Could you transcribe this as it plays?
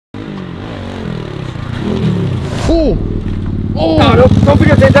Oh! Oh! Don't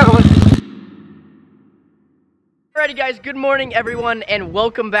forget to take that one. Alrighty guys, good morning everyone and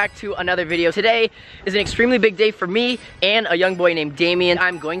welcome back to another video. Today is an extremely big day for me and a young boy named Damian.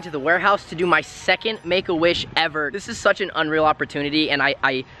 I'm going to the warehouse to do my second Make-A-Wish ever. This is such an unreal opportunity and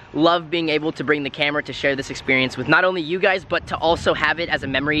I love being able to bring the camera to share this experience with not only you guys but to also have it as a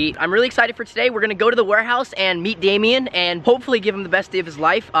memory. I'm really excited for today. We're gonna go to the warehouse and meet Damian and hopefully give him the best day of his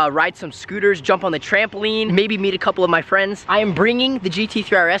life. Ride some scooters, jump on the trampoline, maybe meet a couple of my friends. I am bringing the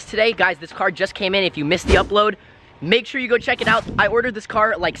GT3 RS today. Guys, this car just came in. If you missed the upload, make sure you go check it out. I ordered this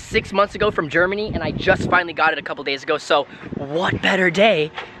car like 6 months ago from Germany and I just finally got it a couple days ago. So what better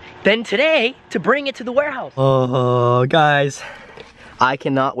day than today to bring it to the warehouse? Oh, guys, I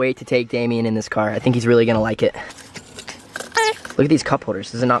cannot wait to take Damian in this car. I think he's really gonna like it. Look at these cup holders.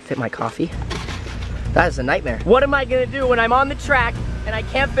 Does it not fit my coffee? That is a nightmare. What am I gonna do when I'm on the track and I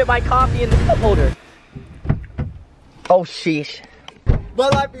can't fit my coffee in the cup holder? Oh, sheesh.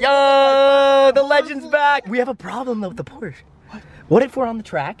 Yo, the legend's back. We have a problem though with the Porsche. What if we're on the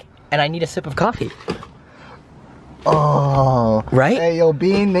track and I need a sip of coffee? Oh, right? Hey, yo,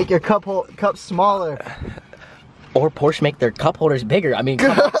 Bean, make your cup smaller. Or Porsche make their cup holders bigger. I mean,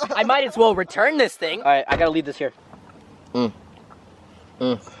 I might as well return this thing. All right, I gotta leave this here. All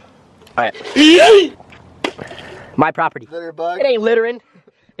right. My property. Litter bug. It ain't littering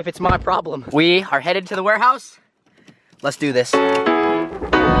if it's my problem. We are headed to the warehouse. Let's do this.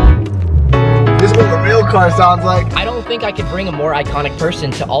 This is what a real car sounds like. I don't think I could bring a more iconic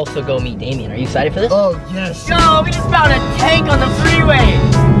person to also go meet Damian. Are you excited for this? Oh, yes. Yo, we just found a tank on the freeway.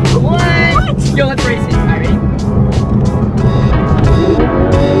 What? Yo, let's race it. All right, ready?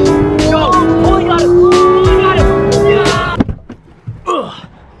 Yo, holy got him. Holy got him. Yeah. Ugh.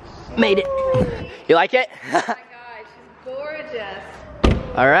 Made it. You like it? Oh my gosh, she's gorgeous.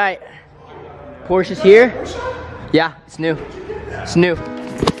 All right. Porsche's here. Yeah, it's new. It's new.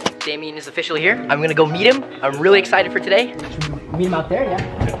 Damian is officially here. I'm gonna go meet him. I'm really excited for today. Meet him out there, yeah?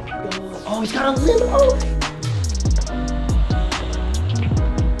 Oh, he's got a limo!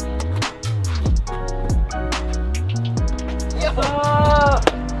 Yo!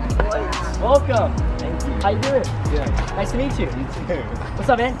 Welcome. Thank you. How you doing? Good. Nice to meet you. You too. What's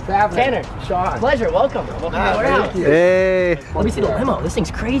up, man? Tanner. Sean. Pleasure. Welcome. Welcome to the warehouse. Hey. Let me see the limo. This thing's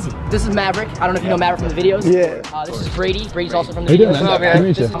crazy. This is Maverick. I don't know if you know Maverick from the videos. Yeah. This is Brady. Brady's also from the videos. I'm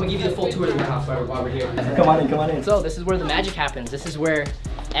gonna give you the full tour of the warehouse while we're here. Come on in, come on in. So this is where the magic happens. This is where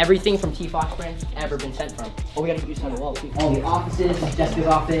everything from T-Fox brand's ever been sent from. Oh, we gotta use on the wall too. All the offices, Jessica's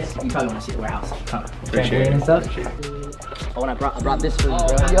office. You probably want to see the warehouse. Trampoline and stuff. Oh, and I brought this for you, bro.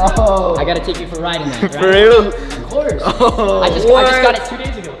 Yo. I gotta take you for a ride in that, right? For real? Of course. Oh, I just got it 2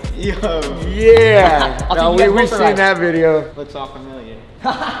 days ago. Yo. Yeah. No, we've seen that video. Looks all familiar.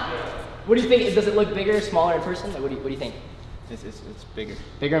 What do you think? Does it look bigger, smaller in person? Like, what do you think? It's bigger.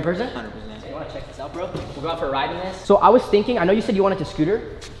 Bigger in person? 100%. You want to check this out, bro? We'll go out for a ride in this. So I was thinking, I know you said you wanted to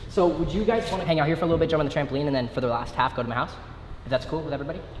scooter. So would you guys want to hang out here for a little bit, jump on the trampoline, and then for the last half, go to my house? If that's cool with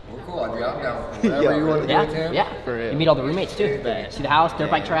everybody? We're cool, I'm down. Whatever you want to do, Tim. Yeah. You meet all the roommates too. See the house, dirt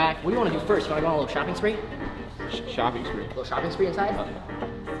bike track. What do you want to do first? You want to go on a little shopping spree? Shopping spree. A little shopping spree inside? What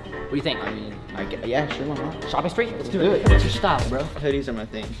do you think? I mean, yeah, sure, why not? Shopping spree? Let's do it. What's your style, bro? Hoodies are my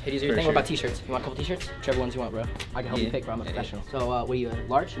thing. Hoodies are your thing? What about t-shirts? You want a couple t-shirts? Whichever ones you want, bro. I can help you pick, bro. I'm a professional. So, what are you,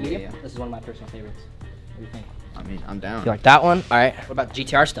 large, medium? Yeah. This is one of my personal favorites. What do you think? I mean, I'm down. You like that one? All right. What about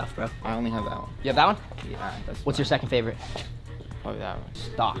GTR stuff, bro? I only have that one. You have that one? Yeah. What's your second favorite? Probably that one.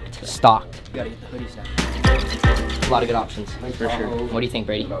 Stocked. You gotta get the hoodies now. A lot of good options. For sure. What do you think,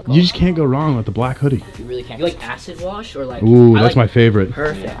 Brady? You just can't go wrong with the black hoodie. You really can't. You like acid wash or like? Ooh, that's my favorite.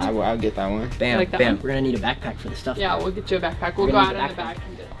 Perfect. Yeah, I'll get that one. Bam, Like that bam. one? We're gonna need a backpack for the stuff. Yeah, we'll get you a backpack. We'll We're go gonna out need in a the back.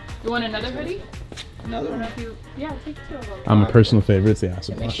 You want another hoodie? Another one. Yeah, take two of them. I'm a personal favorite. It's the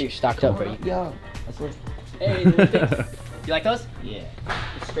acid Make wash. sure you're stocked up, Brady. Yo. Hey, little thing. You like those? Yeah.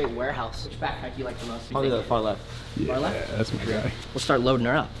 It's straight warehouse. Which backpack do you like the most? Probably the far left. Far left? Yeah, that's my guy. We'll start loading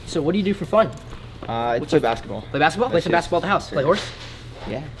her up. So what do you do for fun? It's play basketball. Play basketball? Play That's some it. basketball at the house. Play horse?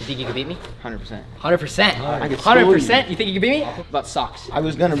 Yeah, You think you could beat me? 100%. 100%. I could school you. 100%? You think you could beat me? What about socks? I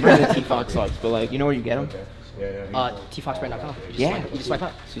was gonna bring the T-Fox socks, but like, you know where you get them? tfoxbrand.com. Yeah. You just swipe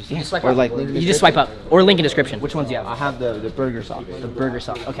up. Yeah. You just swipe Or up. like link in You just swipe up. Or link in description. Which ones do you I have? have the burger socks. The burger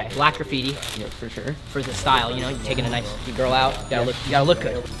socks. Okay. Black graffiti Yeah, for sure. for the style. You know, you're taking a nice girl out. You gotta look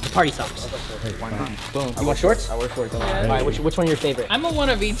good. The party socks. Why not? Boom. You want shorts? I wear shorts a lot. All right. Which one are your favorite? I'm a one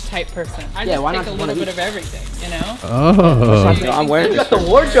of each type person. I Yeah, just why take not a one little of bit of everything, you know? Oh. You know, I'm wearing You this got the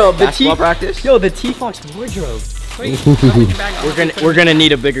for wardrobe. The basketball practice. Yo, the T-Fox wardrobe. Sweet. Put your bag on. We're gonna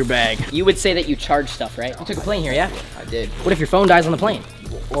need a bigger bag. You would say that you charge stuff, right? You took a plane here, yeah? I did. What if your phone dies on the plane?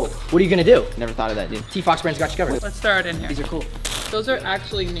 Whoa. What are you gonna do? Never thought of that, dude. T-Fox brand's got you covered. Let's throw it in here. These are cool. Those are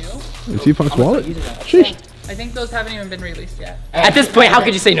actually new. The T-Fox wallet? Sheesh. I think those haven't even been released yet. At this point, how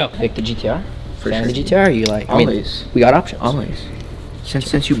could you say no? Pick the GTR. Fan of the GTR? Are you like? Always. We got options. Always.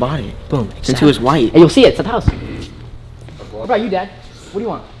 Since you bought it. Boom. Since it was white. And you'll see it. It's at the house. What about you, Dad? What do you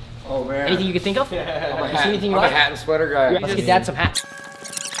want? Oh man. Anything you can think of? I'm a You see anything you I'm a like? hat and sweater guy. Let's get Dad some hats.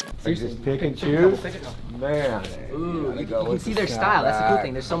 Just pick and choose. Man. Ooh, you can see their style. That's the cool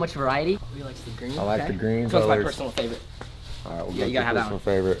thing. There's so much variety. Who likes the green? I like the green This one's my colors. personal favorite. All right, we'll Yeah, go you gotta have that personal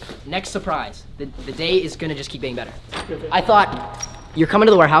one. favorite. Next surprise. The day is gonna just keep getting better. I thought you're coming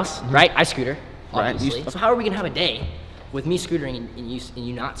to the warehouse, right? I scooter, Right. obviously. So how are we gonna have a day with me scootering and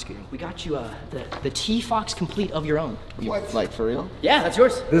you not scootering? We got you the T-Fox Complete of your own. What? Like, for real? Yeah, that's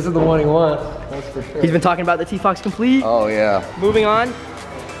yours. This is the one he wants. That's for sure. He's been talking about the T-Fox Complete. Oh yeah. Moving on.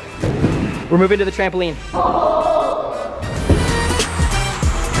 We're moving to the trampoline.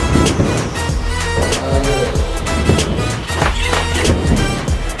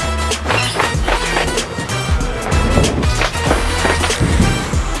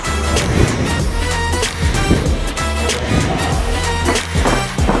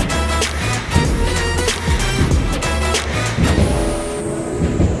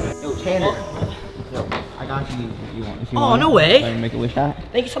 Yo, Tanner. Yo, I got you. If you Oh, want no way. Let me make a wish hat.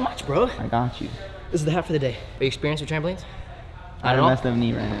 Thank you so much, bro. I got you. This is the hat for the day. Are you experienced with trampolines? I At have a all? messed up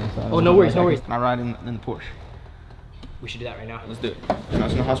knee right now. So I Oh, don't no know worries, if no I worries. can- I ride in the Porsche. We should do that right now. Let's do it. When I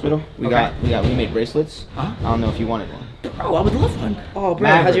was in the hospital, we Okay. made bracelets. Uh-huh. I don't know if you wanted one. Bro, I would love one. Oh, bro,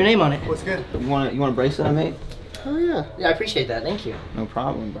 Maverick. has your name on it? What's good? You want a bracelet I made? Oh yeah. Yeah, I appreciate that. Thank you. No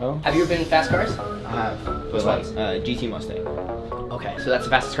problem, bro. Have you ever been in fast cars? I have, but like GT Mustang. Okay, so that's the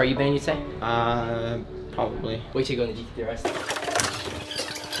fastest car you've been in, you'd say? Probably. Wait till you go in the GT rest.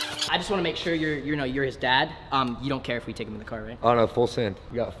 I just want to make sure you're his dad. You don't care if we take him in the car, right? Oh no, full send.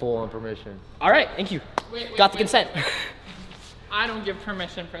 You got full on permission. All right, thank you. Wait, Got the consent. I don't give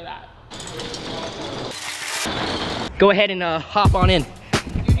permission for that. Go ahead and hop on in.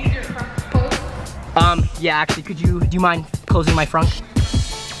 You need your front closed? Yeah, actually, do you mind closing my front?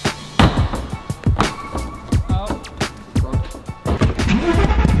 Oh.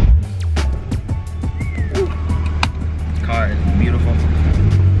 This car is beautiful.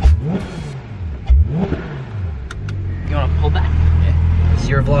 You want to hold back? Yeah. This is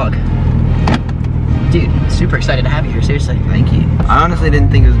your vlog. Dude, super excited to have you here, seriously. Thank you. I honestly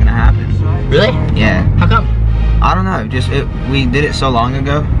didn't think it was gonna happen. Really? Yeah. How come? I don't know. We did it so long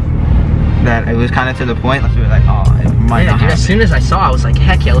ago that it was kind of to the point. We were like, oh, it might Yeah, not dude, happen. as soon as I saw, I was like,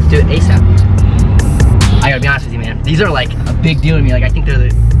 heck yeah, let's do it ASAP. I gotta be honest with you, man. These are like a big deal to me. Like, I think they're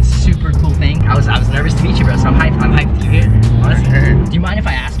the super cool thing. I was nervous to meet you, bro, so I'm hyped that you're here, honestly. Do you mind if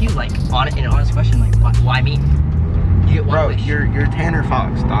I ask you, like, in an honest question, like, why me? You get one Bro, wish. you're Tanner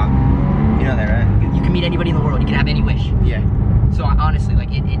Fox, dog. You know that, right? You can meet anybody in the world. You can have any wish. Yeah. So honestly, like,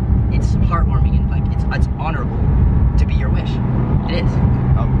 it's heartwarming and like it's honorable to be your wish. It is.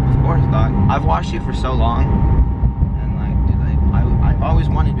 Of course, dog. I've watched you for so long, and like, dude, I've always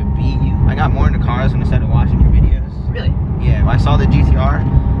wanted to be you. I got more into cars when I started watching your videos. Really? Yeah, I saw the GTR,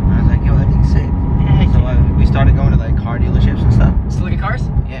 and I was like, yo, that thing's sick. Heck So we started going to like car dealerships and stuff. Still look at cars?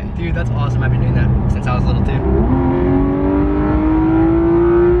 Yeah. Dude, that's awesome. I've been doing that since I was little too.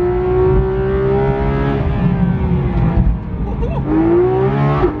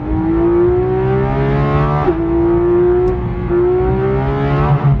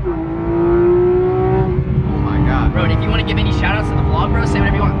 Oh my god. Bro, if you want to give any shout outs to the vlog, bro, say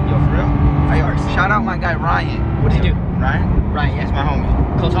whatever you want. Yo, for real? Hey, shout out my guy Ryan. What does he do? Ryan? Ryan, He's yeah. my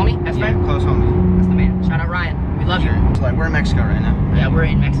homie. Close homie? That's Yeah, right. close homie. That's the man. Shout out Ryan. We love you. So like, we're in Mexico right now. Yeah, we're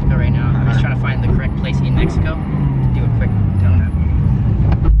in Mexico right now. I'm just trying to find the correct place in Mexico to do a quick donut.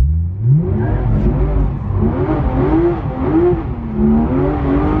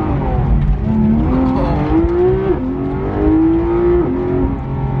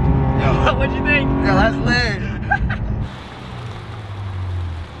 Yo, What'd you think? yo, that's lit.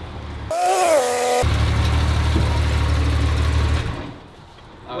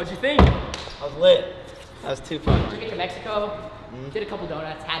 What'd you think? I was lit. That was too fun. We get to Mexico, did a couple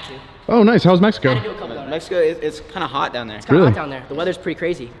donuts, had to. Oh, nice. How's Mexico? Had to do a couple donuts. Mexico, it's kind of hot down there. It's kind of Really? hot down there. The weather's pretty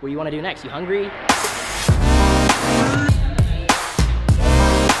crazy. What do you want to do next? You hungry?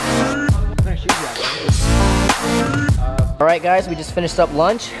 All right, guys, we just finished up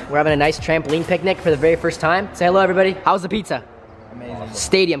lunch. We're having a nice trampoline picnic for the very first time. Say hello, everybody. How's the pizza? Amazing.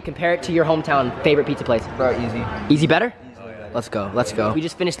 Stadium, compare it to your hometown favorite pizza place. Bro, easy. Easy better? Let's go, let's go. We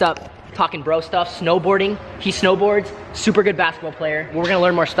just finished up talking bro stuff, snowboarding. He snowboards, super good basketball player. We're gonna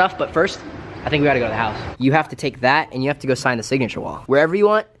learn more stuff, but first, I think we gotta go to the house. You have to take that and you have to go sign the signature wall. Wherever you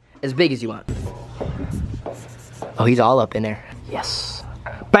want, as big as you want. Oh, he's all up in there. Yes.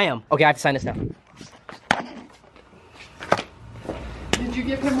 Bam! Okay, I have to sign this now. Did you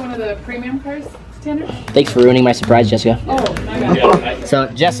give him one of the premium cars, Tanner? Thanks for ruining my surprise, Jessica. Oh, my God. So,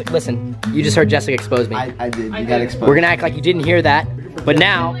 Jessica, listen, you just heard Jessica expose me. I did. You I got did. exposed. We're gonna act like you didn't hear that, but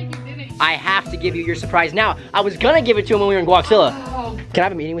now, Like you didn't. I have to give you your surprise now. I was gonna give it to him when we were in Guaxilla. Oh, Can I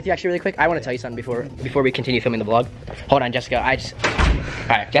have a meeting with you actually really quick? I wanna tell you something before we continue filming the vlog. Hold on, Jessica,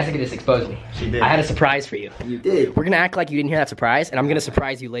 Alright, Jessica just exposed me. She did. I had a surprise for you. You did. We're gonna act like you didn't hear that surprise, and I'm gonna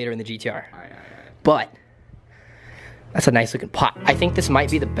surprise you later in the GTR. But, that's a nice looking pot. I think this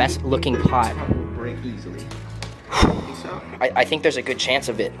might be the best looking pot. Break easily. I think there's a good chance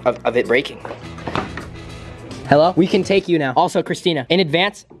of it breaking. Hello? We can take you now. Also, Christina, in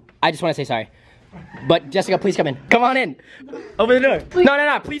advance, I just want to say sorry. But Jessica, please come in. Come on in. Open the door. Please.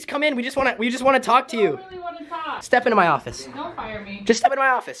 No. Please come in. We just want to talk to I you. really want to talk. Step into my office. Don't fire me. Just step into my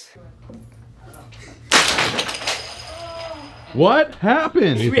office. What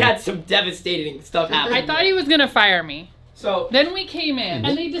happened? We had some devastating stuff happen. I thought he was gonna fire me. So. Then we came in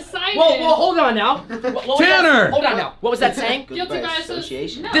and they decided. Well, hold on now. What was Tanner! that? Hold on now. What was that saying? Guilty by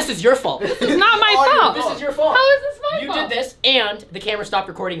association. No, This is your fault. this is not my fault. This is your fault. How is this my You fault? did this, and the camera stopped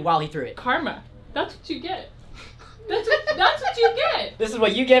recording while he threw it. Karma. That's what you get. That's what you get. This is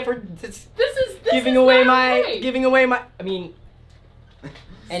what you get for This is giving is away not my right. I mean,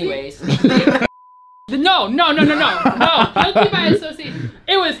 anyways. No. Guilty by association.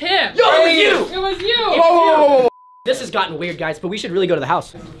 It was him. Yo, it was you. It was you. Whoa. This has gotten weird, guys, but we should really go to the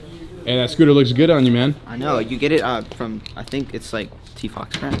house. Hey, that scooter looks good on you, man. I know. You get it from. I think it's like T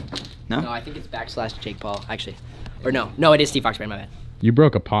Fox brand. No. No, I think it's / Jake Paul, actually. Or no, it is Steve Fox brand, my bad. You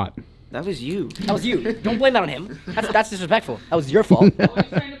broke a pot. That was you. That was you. Don't blame that on him. That's disrespectful. That was your fault. Always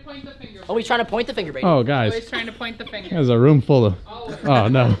trying to point the finger. Always trying to point the finger, baby. Oh, guys. Always trying to point the finger. There's a room full of. Always. Oh,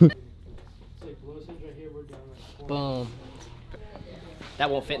 no. Boom. That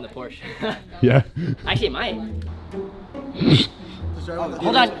won't fit in the Porsche. Yeah. Actually, it might.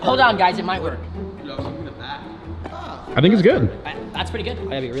 Hold on, guys. It might work. I think it's good. That's pretty good. I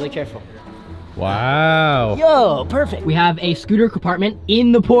gotta be really careful. Wow. Yo, perfect. We have a scooter compartment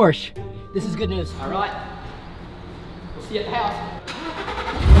in the Porsche. This is good news. All right. We'll see you at the house.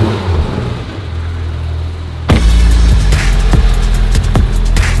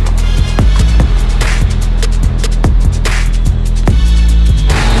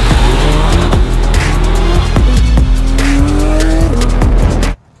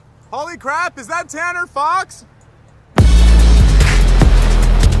 Holy crap, is that Tanner Fox?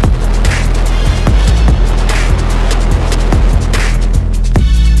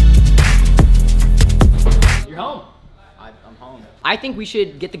 You're home. I'm home. I think we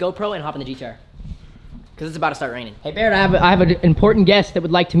should get the GoPro and hop in the GTR. Because it's about to start raining. Hey, Baird, I have an important guest that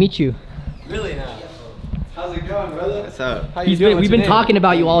would like to meet you. Really now? How's it going, brother? What's up? How you doing? We've been talking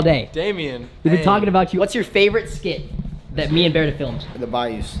about you all day. Damian. We've been talking about you. What's your favorite skit that me and Baird have filmed? The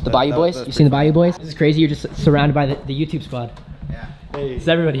Bayous. The Bayou Boys? You seen the Bayou Boys? This is crazy. You're just surrounded by the YouTube squad. Yeah. Hey. It's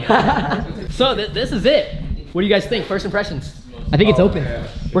everybody. So this is it. What do you guys think? First impressions? I think it's open. Yeah.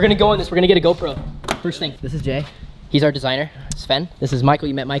 We're gonna go on this. We're gonna get a GoPro. First thing. This is Jay. He's our designer. Sven. This is Michael.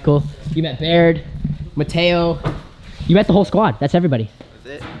 You met Michael. You met Baird. Mateo. You met the whole squad. That's everybody.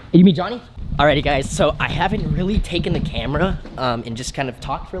 That's it. And you meet Johnny? Alrighty guys, so I haven't really taken the camera and just kind of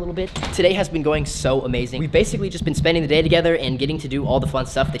talked for a little bit. Today has been going so amazing. We've basically just been spending the day together and getting to do all the fun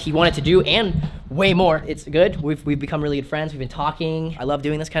stuff that he wanted to do and way more. It's good. We've become really good friends. We've been talking. I love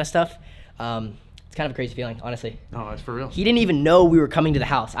doing this kind of stuff. It's kind of a crazy feeling, honestly. No, it's for real. He didn't even know we were coming to the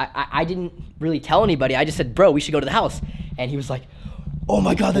house. I didn't really tell anybody. I just said, bro, we should go to the house. And he was like, oh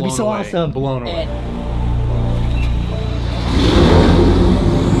my God, that'd be so awesome. Blown away.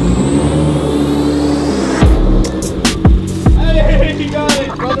 Hey, you got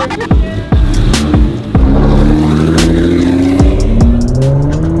it, brother.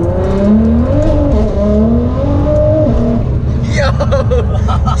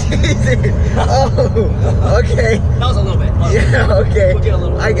 Jesus. Oh, okay. That was a little bit. Yeah, okay. We'll get a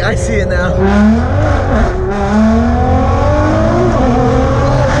little bit. I see it now.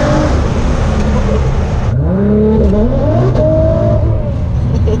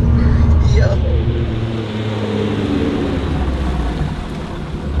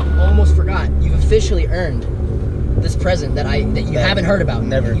 Almost forgot. You've officially earned this present that you haven't heard about.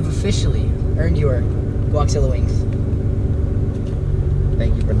 Never. You've officially earned your Guaxilla wings.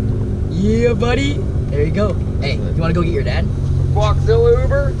 Thank you, bro. Yeah, buddy. There you go. Hey, you want to go get your dad? Guaxilla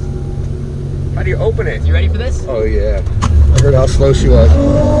Uber? How do you open it? You ready for this? Oh yeah. I heard how slow she was.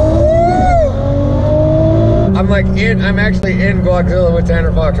 I'm actually in Glockzilla with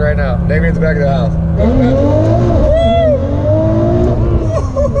Tanner Fox right now. Damian's back at the house.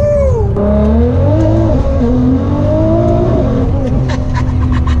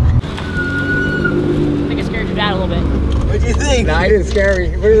 I think I scared your dad a little bit. What do you think? Nah, he didn't scare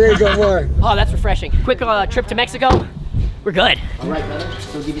me. We're ready to go more. Oh, that's refreshing. Quick trip to Mexico. We're good. All right, brother.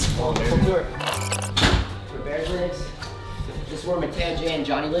 So we'll give you the full tour. Where Bears lives. This is where Mateo, Jay, and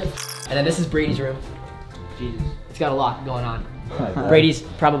Johnny live. And then this is Brady's room. Jesus. It's got a lot going on. Brady's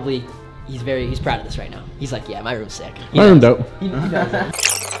probably, he's proud of this right now. He's like, yeah, my room's sick. My room dope. He knows it.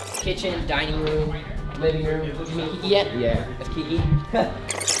 Kitchen, dining room, living room. Did you meet Kiki yet? Yeah. That's Kiki.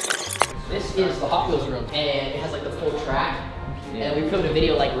 This is the Hot Wheels room, and it has like the full track. And we filmed a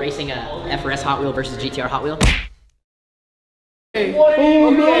video like racing a FRS Hot Wheel versus GTR Hot Wheel. Hey. Oh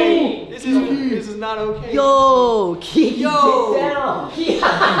no! This is not okay. Yo, Kiki, get down.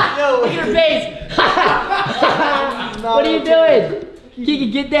 Yo, look at her face. What are you doing?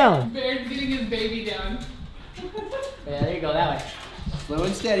 Kiki, get down. Bear's getting his baby down. Yeah, there you go, that way. Slow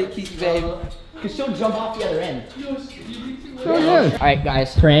and steady, Kiki baby. Cause she'll jump off the other end. Oh, yeah. All right,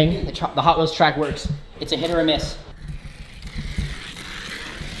 guys, praying. The Hot Wheels track works. It's a hit or a miss.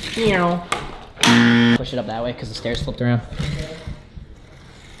 Push it up that way because the stairs flipped around.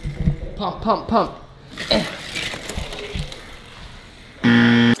 Pump, pump, pump. Got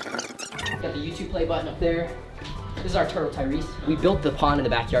the YouTube play button up there. This is our turtle, Tyrese. We built the pond in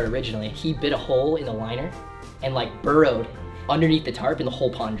the backyard originally. He bit a hole in the liner and like burrowed underneath the tarp and the whole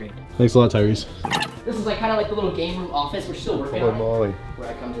pond drained. Thanks a lot, Tyrese. This is like kind of like the little game room office. We're still working on it. Where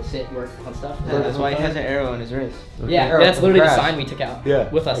I come to sit and work on stuff. Yeah, that's why he has an arrow in his wrist. Yeah, that's literally the sign we took out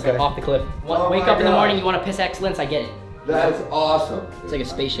with us Okay. off the cliff. Oh Wake my up in the God. morning, you want to piss excellence, I get it. That's awesome. It's like a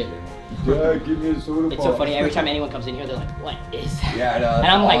spaceship. Yeah, give me a soda It's so funny, every time anyone comes in here, they're like, what is that? Yeah, I know. And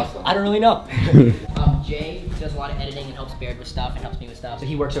I'm awesome. like, I don't really know. Jay does a lot of editing and helps Baird with stuff and helps me with stuff. So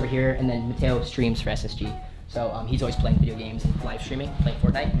he works over here, and then Mateo streams for SSG. So he's always playing video games and live streaming, playing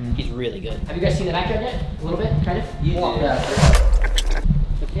Fortnite. He's really good. Have you guys seen the backyard yet? A little bit, kind of? Yeah.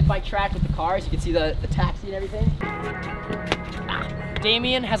 The pit bike track with the cars, you can see the taxi and everything.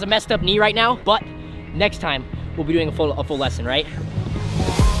 Damian has a messed up knee right now, but next time we'll be doing a full lesson, right?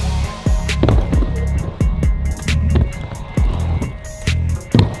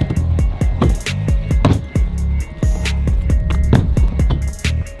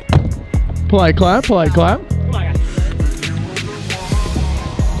 Polite clap, polite clap. Come on, guys.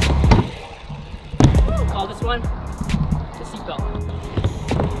 Call this one the seatbelt.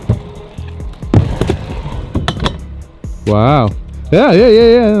 Wow. Yeah.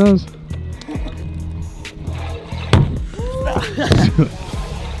 That was...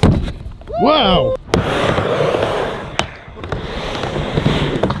 Wow.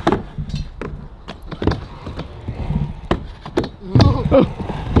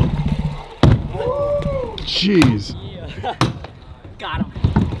 Jeez. Yeah. Got him.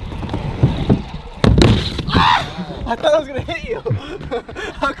 I thought I was gonna hit you.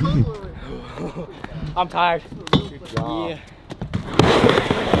 How close were we? I'm tired. Good job. Yeah.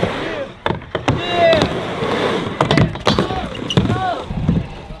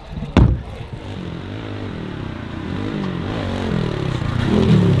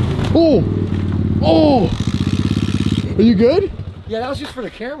 Oh. Oh. Are you good? Yeah, that was just for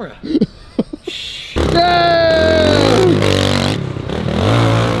the camera.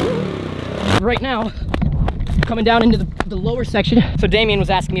 Right now, coming down into the lower section. So Damian was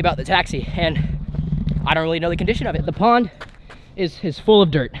asking me about the taxi, and I don't really know the condition of it. The pond is full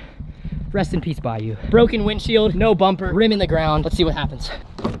of dirt. Rest in peace, Bayou. Broken windshield, no bumper, rim in the ground. Let's see what happens.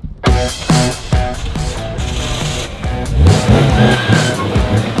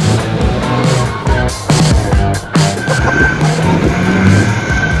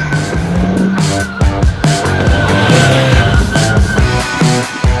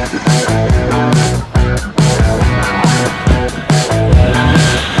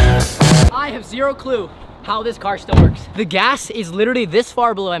 Zero clue how this car still works. The gas is literally this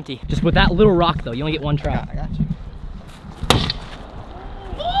far below empty. Just with that little rock though, you only get one try. I got you.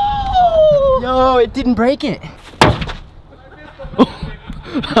 Oh! No, it didn't break it. Look,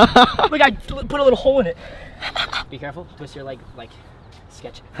 I put a little hole in it. Be careful, twist your leg like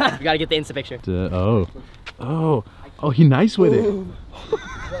sketch. You gotta get the Insta picture. Oh, he nice with it.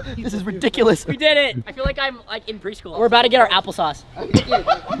 This is ridiculous. We did it. I feel like I'm like in preschool. We're about to get our applesauce.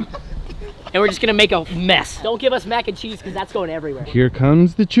 And we're just gonna make a mess. Don't give us mac and cheese because that's going everywhere. Here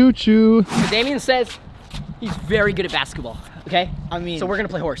comes the choo-choo. Damian says he's very good at basketball. Okay? I mean, So we're gonna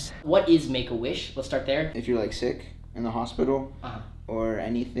play horse. What is Make-A-Wish? Let's start there. If you're like sick in the hospital Uh-huh. or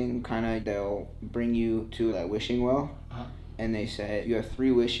anything, kind of, they'll bring you to that wishing well. Uh-huh. And they say, you have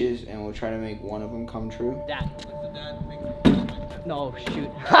 3 wishes and we'll try to make one of them come true. That. No, shoot.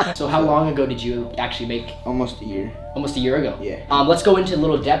 So how long ago did you actually make? Almost a year. Almost a year ago? Yeah. Let's go into a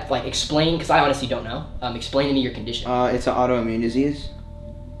little depth, like explain, because I honestly don't know. Explain to me your condition. It's an autoimmune disease,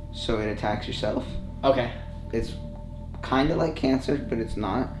 so it attacks your self. Okay. It's kind of like cancer, but it's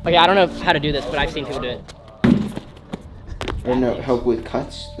not. Okay, I don't know how to do this, but I've seen people do it. Or no, help with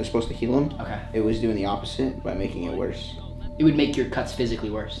cuts. They're supposed to heal them. Okay. It was doing the opposite by making it worse. It would make your cuts physically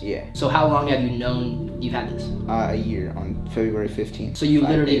worse. Yeah. So how long have you known you've had this? A year, on February 15th. So you 5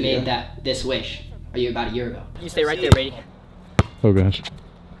 literally days made ago. this wish about a year ago. You stay right there, Brady. Oh gosh.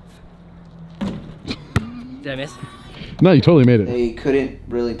 Did I miss? No, you totally made it. They couldn't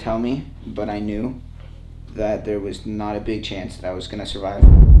really tell me, but I knew that there was not a big chance that I was gonna survive.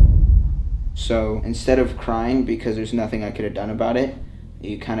 So instead of crying because there's nothing I could have done about it,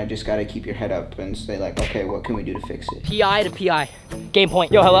 you kind of just gotta keep your head up and say like, okay, what can we do to fix it? PI to PI. Game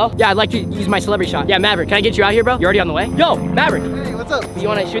point. Yo, hello? Yeah, I'd like to use my celebrity shot. Yeah, Maverick, can I get you out here, bro? You already on the way? Yo, Maverick! Hey, what's up? You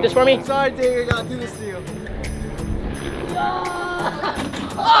wanna shoot this for me? Sorry, Damian, I gotta do this to you.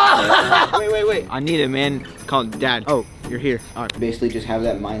 Wait. I need a man called Dad. Oh, you're here. All right. Basically just have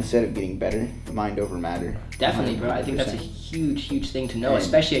that mindset of getting better, mind over matter. Definitely, bro. I think that's a huge, huge thing to know, And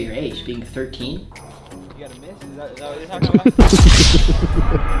especially at your age, being 13. You got a miss? Is that what you're talking about?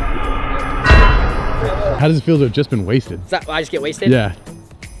 How does it feel to have just been wasted? Is that why I just get wasted? Yeah.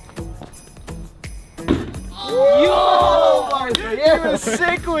 Oh my god, you were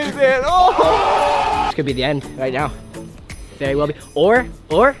sick with it. Oh! This could be the end right now. Very well be. Or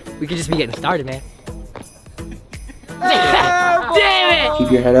we could just be getting started, man. Damn it!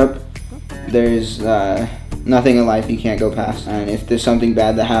 Keep your head up. There's nothing in life you can't go past. And if there's something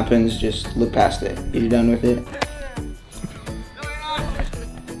bad that happens, just look past it. If you're done with it.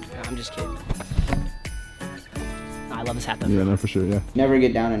 I'm just kidding. I love this hat though. Yeah, no, for sure, yeah. Never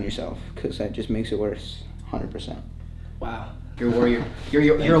get down on yourself, because that just makes it worse. 100%. Wow. You're a warrior.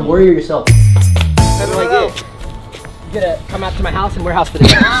 You're a warrior yourself. That's what I get. You gonna come out to my house and warehouse for the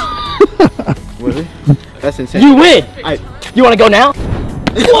day. Really? That's insane. You win! You wanna go now?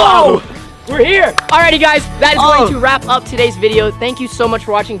 Whoa! We're here! Alrighty guys, that is going to wrap up today's video. Thank you so much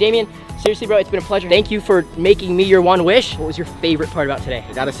for watching. Damian, seriously bro, it's been a pleasure. Thank you for making me your one wish. What was your favorite part about today?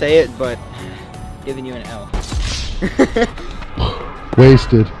 I gotta say it, but giving you an L.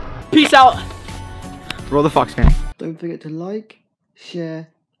 Wasted. Peace out! Roll the Fox fan. Don't forget to like, share,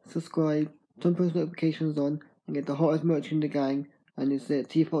 subscribe, turn post notifications on, and get the hottest merch in the gang, and it's at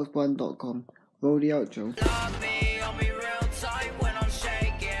tfoxbrand.com. Roll the outro.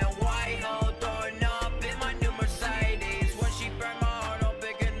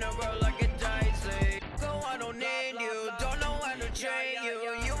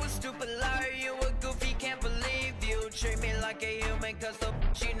 Treat me like a human, cause the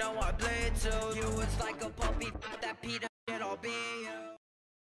you know I bleed too. You was like a puppy, that Peter, it'll be you.